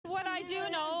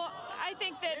I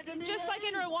think that just like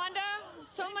in Rwanda,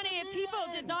 so many people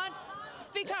did not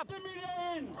speak up.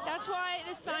 That's why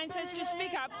this sign says just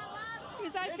speak up.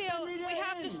 Because I feel we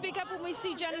have to speak up when we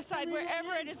see genocide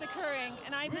wherever it is occurring.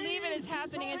 And I believe it is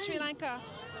happening in Sri Lanka.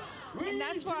 And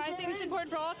that's why I think it's important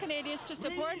for all Canadians to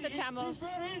support the Tamils.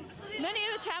 Many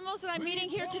of the Tamils that I'm meeting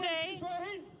here today,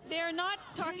 they're not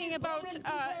talking about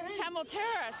Tamil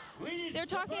terrorists. They're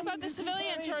talking about the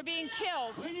civilians who are being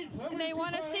killed, and they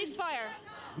want a ceasefire.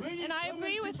 And I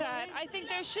agree with that. I think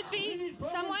there should be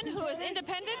someone who is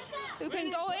independent, who can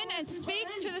go in and speak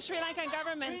to the Sri Lankan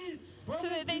government so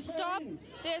that they stop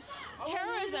this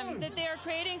terrorism that they are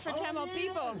creating for Tamil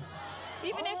people.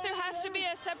 Even if there has to be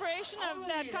a separation of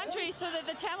that country so that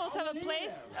the Tamils have a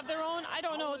place of their own, I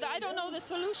don't know. I don't know the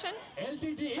solution,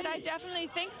 but I definitely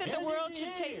think that the world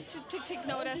should take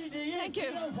notice. Thank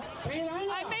you.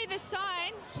 I made this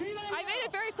sign. I made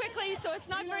it very quickly, so it's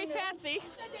not very fancy.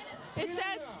 It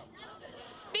says,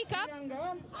 speak up,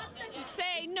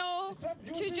 say no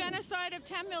to genocide of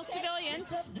Tamil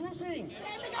civilians.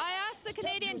 I ask the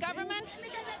Canadian government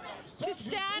to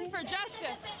stand for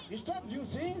justice.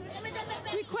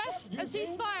 Request a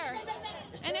ceasefire.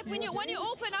 And if when you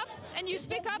open up and you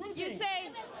speak up, you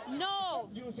say no.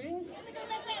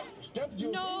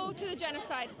 No to the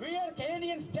genocide. We are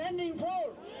Canadians standing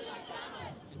for.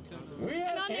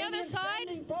 And on the other side,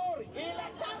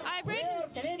 I've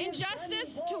written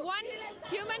injustice to one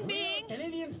human being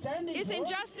is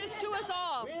injustice to us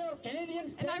all.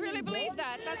 And I really believe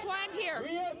that. That's why I'm here.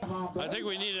 I think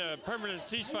we need a permanent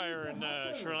ceasefire in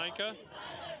Sri Lanka.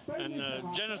 And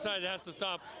genocide has to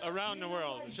stop around the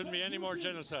world. There shouldn't be any more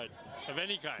genocide of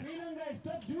any kind.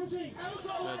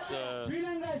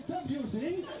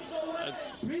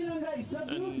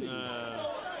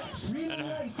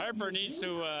 And Harper needs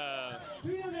to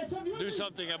do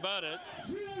something about it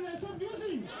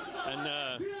and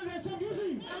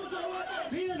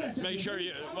make sure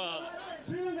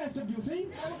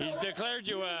he's declared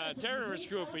you a terrorist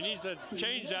group. He needs to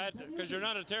change that because you're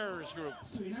not a terrorist group.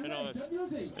 You know,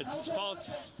 it's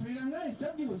false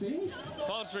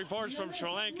reports from Sri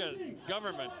Lanka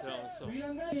government. You know, so.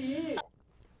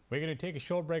 We're going to take a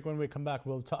short break. When we come back,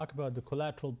 we'll talk about the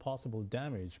collateral possible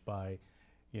damage by,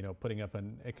 putting up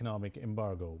an economic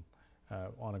embargo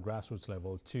on a grassroots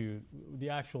level to the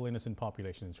actual innocent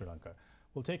population in Sri Lanka.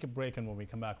 We'll take a break, and when we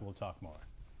come back, we'll talk more.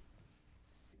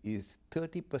 Is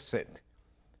 30%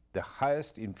 the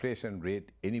highest inflation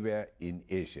rate anywhere in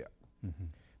Asia. Mm-hmm.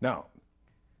 Now,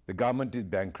 the government is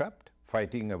bankrupt,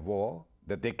 fighting a war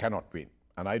that they cannot win.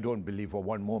 And I don't believe for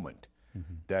one moment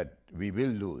that we will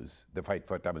lose the fight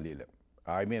for Tamil Eelam.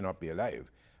 I may not be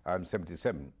alive, I'm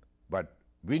 77, but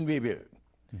win we will.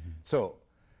 So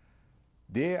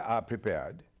they are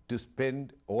prepared to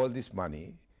spend all this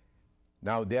money.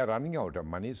 Now they are running out of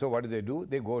money, so what do?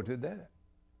 They go to the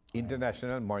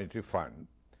International Monetary Fund,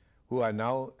 who are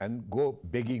now and go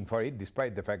begging for it,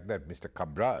 despite the fact that Mr.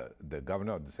 Cabral, the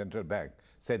governor of the central bank,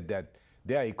 said that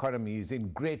their economy is in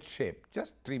great shape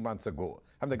just 3 months ago.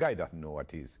 And the guy doesn't know what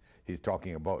he's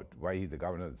talking about. Why he's the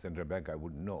governor of the central bank, I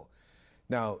wouldn't know.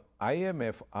 Now,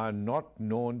 IMF are not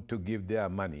known to give their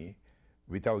money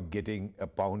without getting a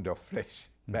pound of flesh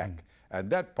back. And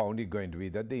that pound is going to be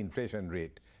that the inflation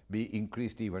rate be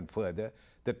increased even further,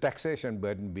 the taxation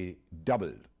burden be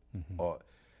doubled. Or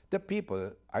the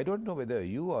people, I don't know whether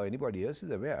you or anybody else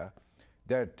is aware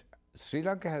that Sri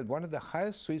Lanka has one of the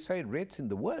highest suicide rates in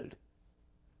the world.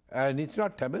 And it's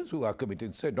not Tamils who are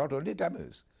committing suicide, not only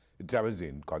Tamils. Tamils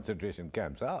in concentration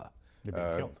camps are. They're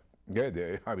being killed. Yeah,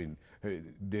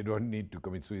 they don't need to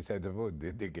commit suicide.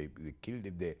 They get killed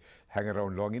if they hang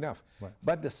around long enough. Right.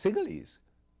 But the Sinhalese,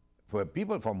 for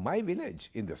people from my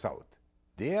village in the south,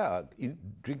 they are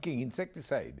drinking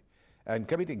insecticide and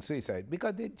committing suicide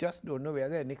because they just don't know where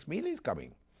their next meal is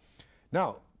coming.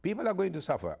 Now, people are going to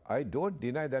suffer. I don't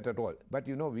deny that at all. But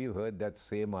we've heard that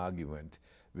same argument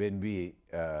when we,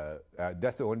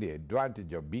 that's the only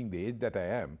advantage of being the age that I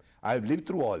am. I've lived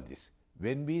through all this.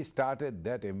 When we started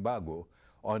that embargo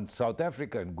on South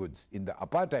African goods in the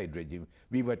apartheid regime,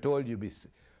 we were told you'll be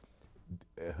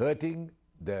hurting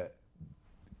the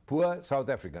poor South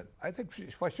African. I said,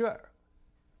 for sure.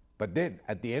 But then,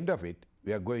 at the end of it,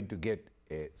 we are going to get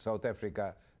a South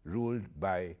Africa ruled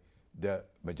by the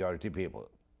majority people.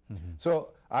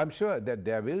 So I'm sure that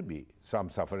there will be some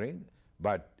suffering,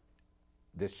 but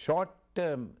the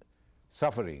short-term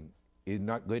suffering is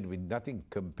not going to be nothing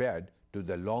compared to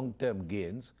the long-term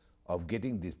gains of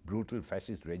getting this brutal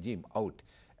fascist regime out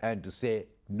and to say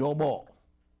no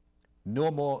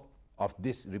more of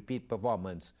this repeat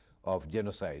performance of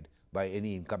genocide by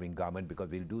any incoming government, because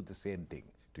we'll do the same thing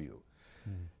to you.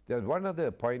 there's one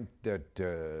other point that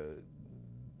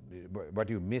what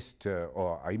you missed,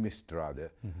 or I missed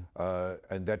rather,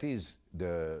 and that is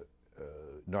the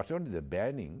not only the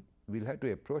banning, we'll have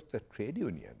to approach the trade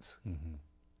unions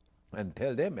and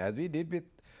tell them, as we did with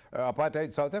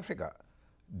apartheid South Africa,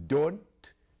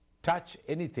 don't touch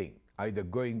anything, either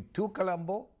going to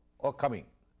Colombo or coming.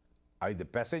 Either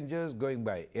passengers going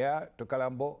by air to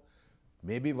Colombo,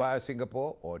 maybe via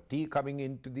Singapore, or tea coming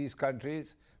into these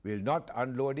countries, will not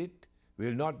unload it,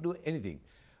 will not do anything.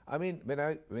 I mean,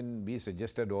 when we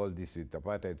suggested all this with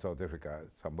apartheid South Africa,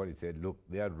 somebody said, look,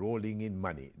 they are rolling in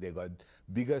money. They got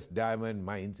biggest diamond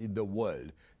mines in the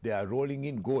world. They are rolling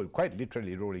in gold, quite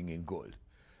literally rolling in gold.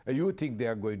 And you think they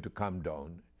are going to come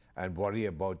down and worry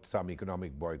about some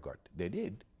economic boycott? They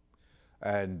did.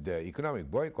 And the economic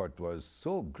boycott was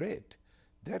so great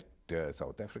that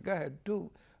South Africa had to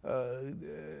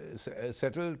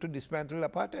settle to dismantle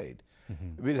apartheid.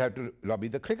 We'll have to lobby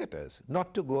the cricketers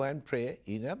not to go and play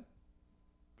in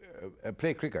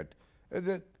play cricket.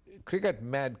 The cricket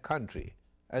mad country,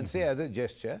 and say as a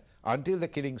gesture, until the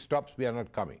killing stops, we are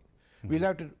not coming. We'll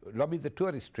have to lobby the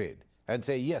tourist trade and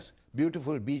say, yes,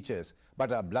 beautiful beaches,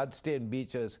 but our blood-stained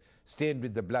beaches stained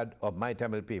with the blood of my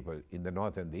Tamil people in the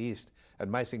north and the east,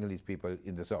 and my Sinhalese people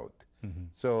in the south.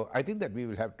 So I think that we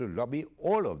will have to lobby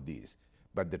all of these.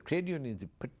 But the trade union is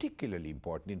particularly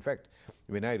important. In fact,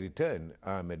 when I return,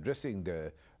 I'm addressing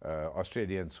the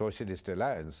Australian Socialist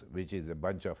Alliance, which is a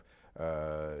bunch of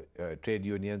trade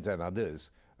unions and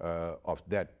others of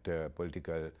that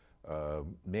political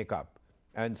makeup,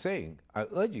 and saying,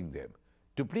 urging them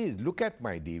to please look at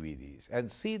my DVDs and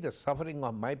see the suffering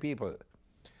of my people,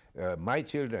 my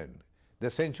children. The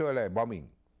Sensual bombing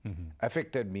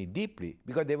affected me deeply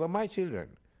because they were my children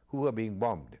who were being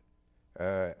bombed.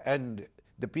 And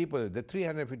the people, the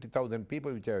 350,000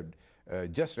 people which I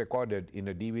have just recorded in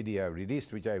a DVD I have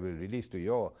released, which I will release to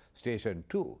your station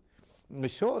too,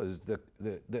 shows the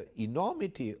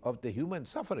enormity of the human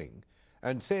suffering,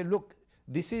 and say, look,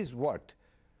 this is what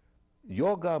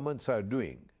your governments are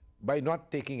doing by not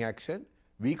taking action.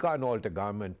 We can't alter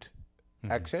government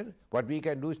action. What we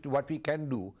can do is what we can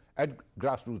do at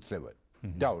grassroots level,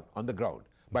 down on the ground,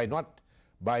 by not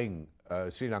buying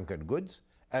Sri Lankan goods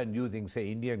and using,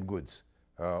 say, Indian goods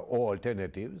or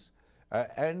alternatives.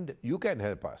 And you can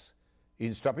help us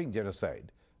in stopping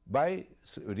genocide by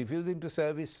refusing to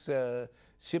service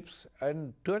ships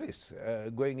and tourists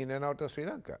going in and out of Sri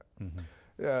Lanka.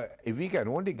 If we can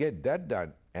only get that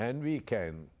done, and we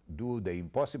can do the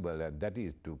impossible, and that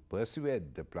is to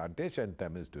persuade the plantation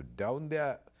Tamils to down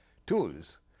their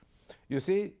tools. You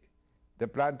see, the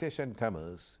plantation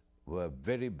Tamils were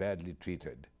very badly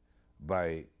treated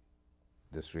by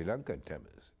the Sri Lankan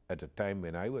Tamils at a time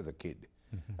when I was a kid.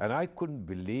 And I couldn't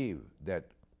believe that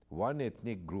one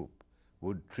ethnic group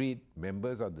would treat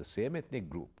members of the same ethnic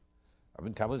group. I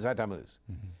mean, Tamils are Tamils.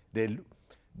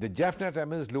 The Jaffna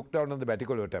Tamils looked down on the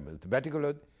Batticaloa Tamils.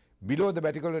 Below the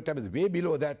Batticaloa Tamils, way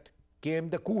below that, came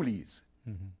the coolies.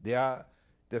 They are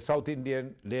the South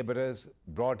Indian laborers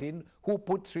brought in who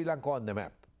put Sri Lanka on the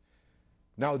map.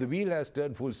 Now the wheel has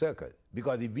turned full circle,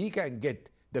 because if we can get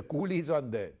the coolies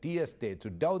on the tea estate to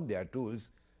down their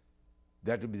tools,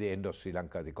 that will be the end of Sri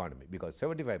Lanka's economy, because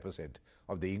 75%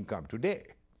 of the income today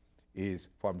is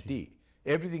from tea.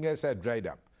 Everything else has dried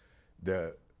up.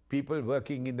 The people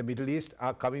working in the Middle East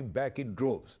are coming back in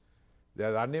droves.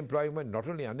 There's unemployment, not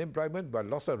only unemployment, but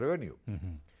loss of revenue.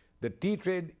 The tea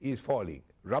trade is falling,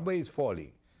 rubber is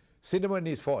falling, cinnamon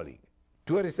is falling,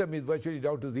 tourism is virtually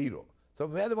down to zero. So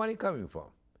where the money coming from?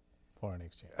 Foreign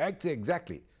exchange.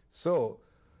 Exactly. So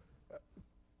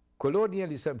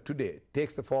colonialism today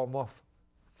takes the form of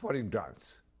foreign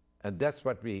grants. And that's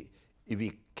what if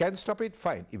we can stop it,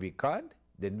 fine. If we can't,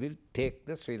 then we'll take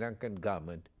the Sri Lankan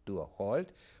government to a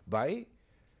halt by,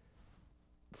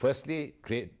 firstly,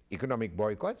 economic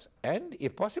boycotts, and,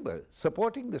 if possible,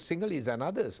 supporting the Sinhalese and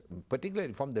others,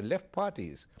 particularly from the left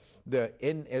parties, the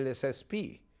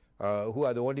NLSSP, who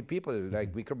are the only people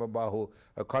like Vikramabahu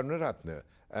Karunaratne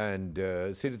and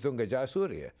Siritunga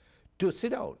Jayasuriya, to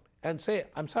sit down and say,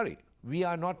 I'm sorry, we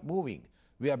are not moving.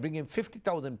 We are bringing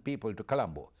 50,000 people to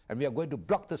Colombo, and we are going to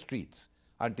block the streets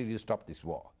until you stop this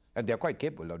war. And they are quite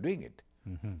capable of doing it.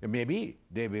 Maybe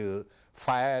they will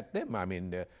fire at them. I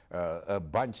mean, a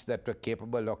bunch that were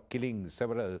capable of killing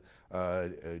several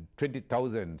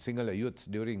 20,000 Sinhala youths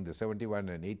during the 71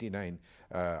 and 89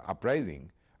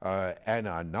 uprising, and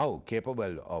are now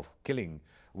capable of killing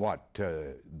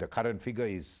the current figure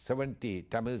is 70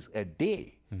 Tamils a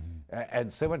day,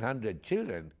 and 700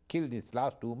 children killed these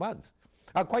last 2 months,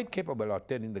 are quite capable of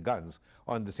turning the guns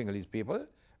on the Sinhalese people.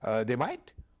 They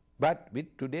might, But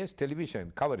with today's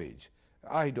television coverage,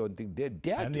 I don't think they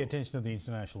dare And to. the attention of the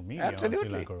international media Absolutely. on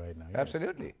Sri Lanka right now. Yes.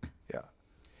 Absolutely. Yeah.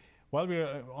 While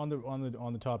we're on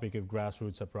the topic of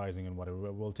grassroots uprising and whatever,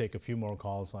 we'll take a few more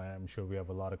calls. I am sure we have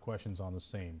a lot of questions on the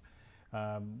same.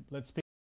 Let's speak